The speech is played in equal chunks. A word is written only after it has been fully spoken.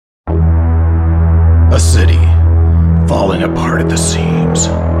A city falling apart at the seams.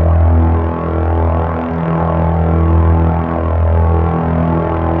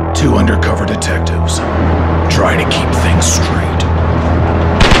 Two undercover detectives trying to keep things straight.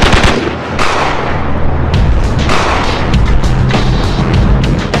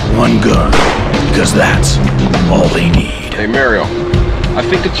 One gun, because that's all they need. Hey, Mario, I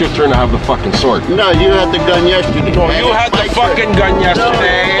think it's your turn to have the fucking sword. No, you had the gun yesterday. No, you had the fucking gun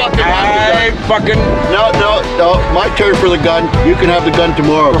yesterday. No, my turn for the gun. You can have the gun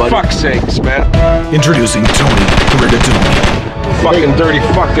tomorrow, buddy. For fuck's sakes, man. Introducing Tony Rigatoni. Fucking dirty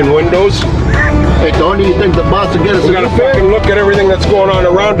fucking windows. Hey, Tony, you think the boss will get us? We gotta fucking look at everything that's going on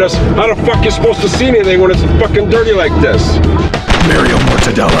around us. How the fuck you supposed to see anything when it's fucking dirty like this? Mario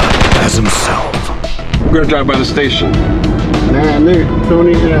Mortadella as himself. We're gonna drive by the station. Man,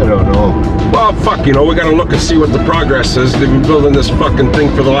 Tony, I don't know. Well, fuck, you know, we gotta look and see what the progress is. They've been building this fucking thing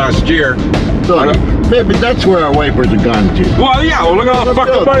for the last year. Tony, maybe that's where our wipers are gone to. Well, yeah, well, look at all the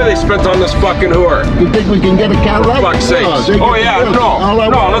fucking money they spent on this fucking whore. You think we can get a Cadillac? For fuck's sakes.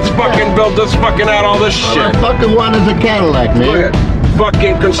 No, Let's fucking build this fucking out all this shit. All I fucking want is a Cadillac, man. Look at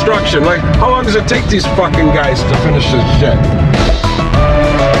fucking construction. Like, how long does it take these fucking guys to finish this shit?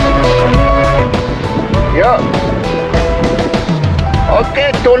 Yeah.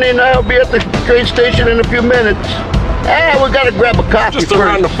 Okay, Tony and I will be at the train station in a few minutes. We gotta grab a coffee Just first.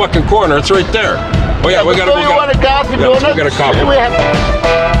 around the fucking corner. It's right there. Oh yeah, we gotta. So you want a coffee, Let's go get a coffee.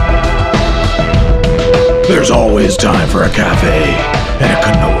 There's always time for a cafe and a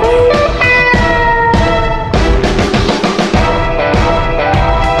cannoli.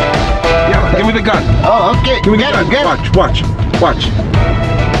 Yeah, give me the gun. Oh, okay. Give me the gun. Get it. Watch.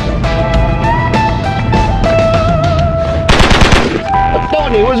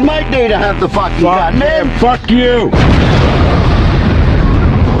 Tony, it was my day to have the fucking gun, man. Fuck you.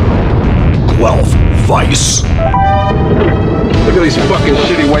 Guelph Vice. Look at these fucking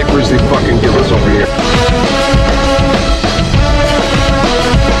shitty wipers they fucking give us over here.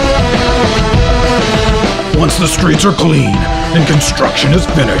 Once the streets are clean and construction is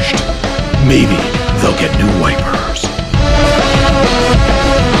finished, maybe they'll get new wipers.